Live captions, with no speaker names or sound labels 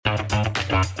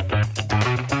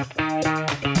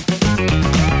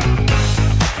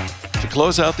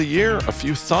close out the year, a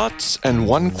few thoughts and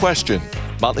one question.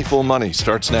 Motley Fool Money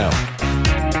starts now.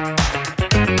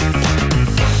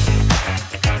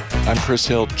 I'm Chris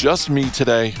Hill, just me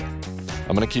today.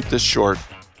 I'm going to keep this short,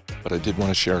 but I did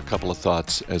want to share a couple of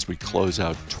thoughts as we close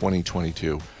out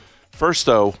 2022. First,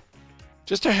 though,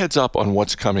 just a heads up on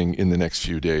what's coming in the next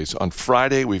few days. On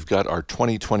Friday, we've got our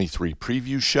 2023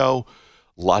 preview show.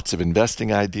 Lots of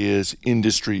investing ideas,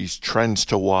 industries, trends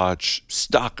to watch,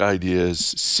 stock ideas,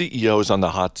 CEOs on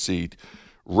the hot seat,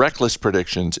 reckless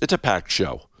predictions. It's a packed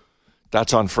show.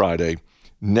 That's on Friday.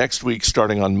 Next week,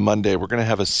 starting on Monday, we're going to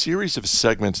have a series of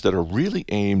segments that are really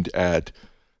aimed at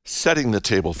setting the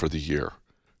table for the year.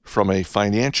 From a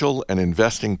financial and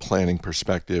investing planning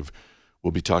perspective,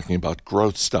 we'll be talking about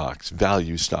growth stocks,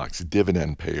 value stocks,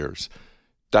 dividend payers.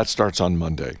 That starts on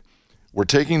Monday. We're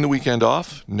taking the weekend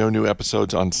off. No new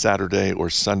episodes on Saturday or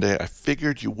Sunday. I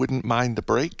figured you wouldn't mind the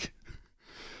break.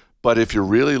 But if you're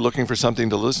really looking for something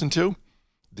to listen to,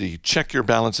 the Check Your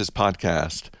Balances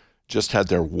podcast just had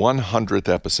their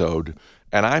 100th episode,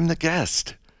 and I'm the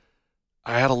guest.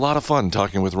 I had a lot of fun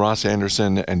talking with Ross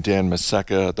Anderson and Dan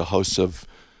Maseka, the hosts of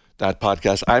that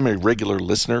podcast. I'm a regular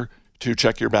listener to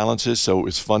Check Your Balances, so it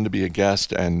was fun to be a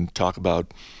guest and talk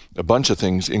about a bunch of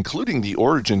things, including the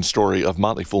origin story of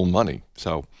Motley Fool Money.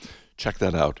 So check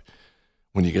that out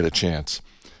when you get a chance.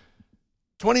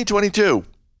 2022,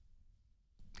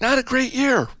 not a great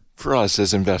year for us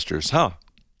as investors, huh?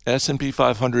 S&P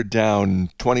 500 down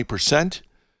 20%,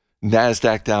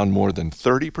 NASDAQ down more than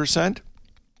 30%.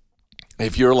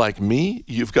 If you're like me,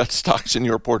 you've got stocks in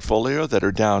your portfolio that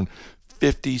are down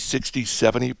 50, 60,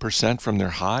 70% from their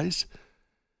highs.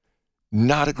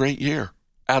 Not a great year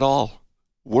at all.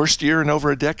 Worst year in over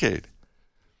a decade.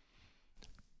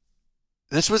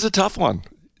 This was a tough one.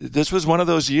 This was one of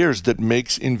those years that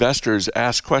makes investors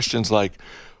ask questions like,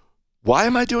 why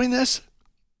am I doing this?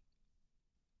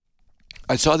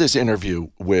 I saw this interview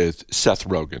with Seth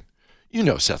Rogen. You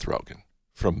know Seth Rogen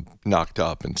from Knocked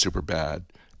Up and Superbad,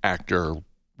 actor,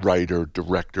 writer,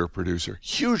 director, producer,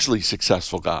 hugely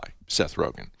successful guy, Seth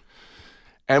Rogen.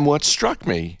 And what struck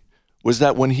me was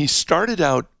that when he started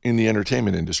out in the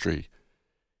entertainment industry,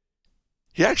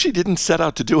 he actually didn't set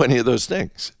out to do any of those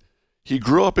things. He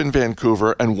grew up in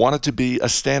Vancouver and wanted to be a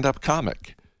stand-up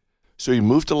comic. So he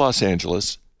moved to Los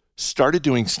Angeles, started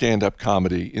doing stand-up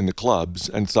comedy in the clubs,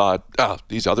 and thought, oh,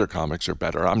 these other comics are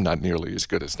better. I'm not nearly as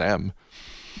good as them.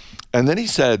 And then he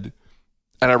said,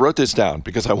 and I wrote this down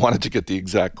because I wanted to get the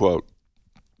exact quote.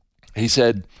 He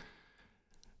said,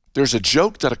 there's a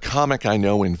joke that a comic I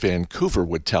know in Vancouver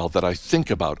would tell that I think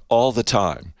about all the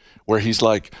time, where he's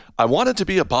like, I wanted to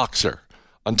be a boxer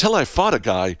until I fought a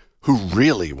guy who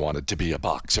really wanted to be a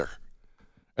boxer.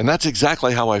 And that's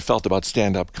exactly how I felt about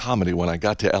stand-up comedy when I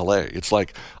got to LA. It's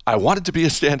like, I wanted to be a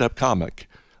stand-up comic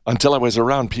until I was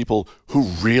around people who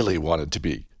really wanted to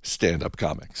be stand-up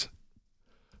comics.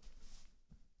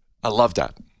 I love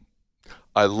that.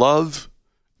 I love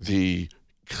the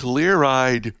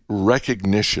clear-eyed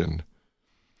recognition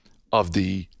of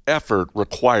the effort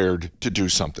required to do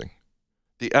something.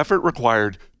 The effort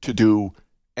required to do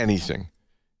anything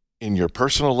in your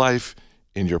personal life,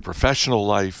 in your professional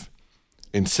life.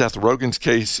 In Seth Rogen's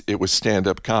case, it was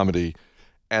stand-up comedy.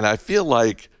 And I feel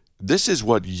like this is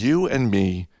what you and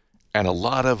me and a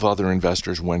lot of other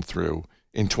investors went through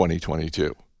in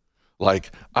 2022.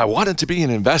 Like, I wanted to be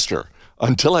an investor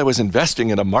until I was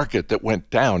investing in a market that went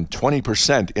down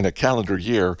 20% in a calendar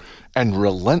year and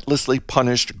relentlessly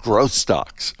punished growth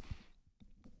stocks.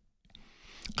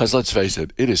 Because let's face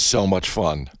it, it is so much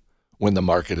fun when the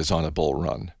market is on a bull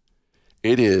run.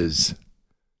 It is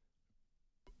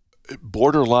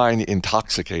borderline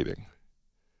intoxicating.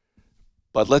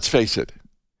 But let's face it,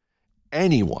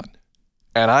 anyone,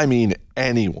 and I mean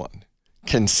anyone,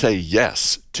 can say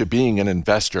yes to being an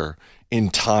investor in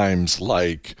times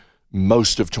like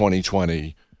most of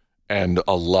 2020 and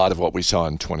a lot of what we saw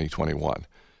in 2021.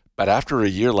 But after a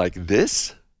year like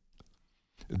this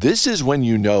is when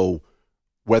you know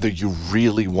whether you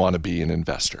really want to be an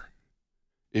investor.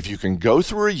 If you can go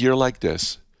through a year like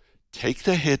this, take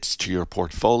the hits to your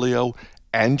portfolio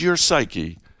and your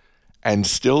psyche, and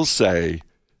still say,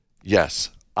 yes,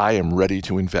 I am ready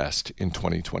to invest in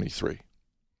 2023.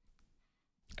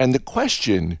 And the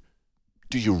question,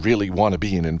 do you really want to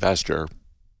be an investor?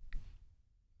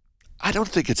 I don't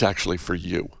think it's actually for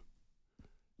you.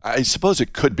 I suppose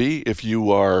it could be if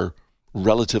you are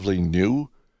relatively new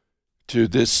to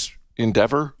this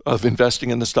endeavor of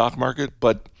investing in the stock market,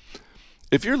 but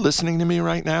if you're listening to me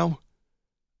right now,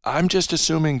 I'm just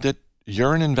assuming that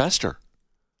you're an investor.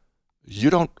 You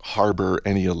don't harbor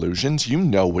any illusions. You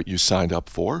know what you signed up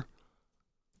for.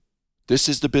 This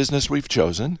is the business we've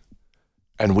chosen,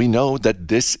 and we know that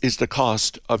this is the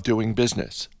cost of doing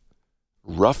business.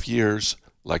 Rough years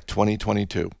like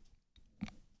 2022.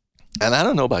 And I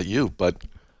don't know about you, but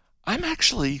I'm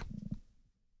actually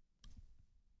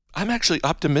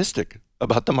optimistic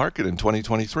about the market in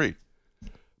 2023.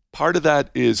 Part of that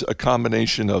is a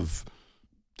combination of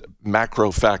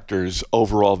macro factors,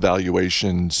 overall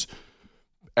valuations,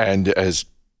 and as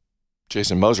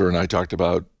Jason Moser and I talked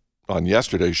about on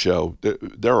yesterday's show,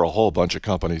 there are a whole bunch of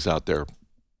companies out there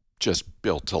just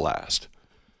built to last.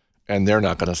 And they're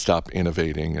not going to stop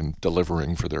innovating and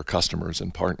delivering for their customers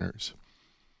and partners.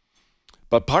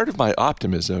 But part of my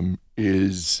optimism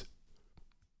is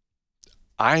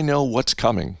I know what's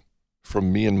coming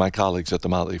from me and my colleagues at the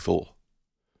Motley Fool.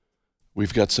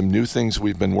 We've got some new things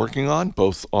we've been working on,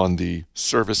 both on the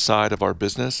service side of our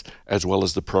business as well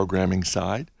as the programming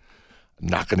side. I'm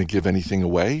not going to give anything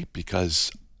away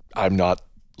because I'm not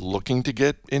looking to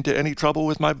get into any trouble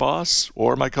with my boss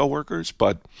or my coworkers,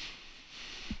 but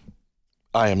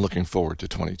I am looking forward to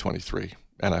 2023,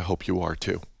 and I hope you are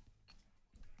too.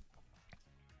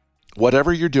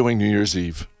 Whatever you're doing New Year's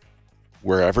Eve,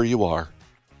 wherever you are,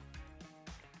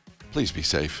 please be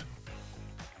safe.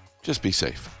 Just be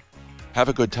safe. Have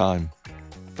a good time,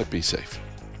 but be safe.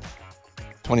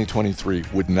 2023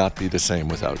 would not be the same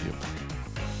without you.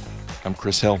 I'm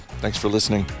Chris Hill. Thanks for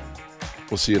listening.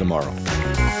 We'll see you tomorrow.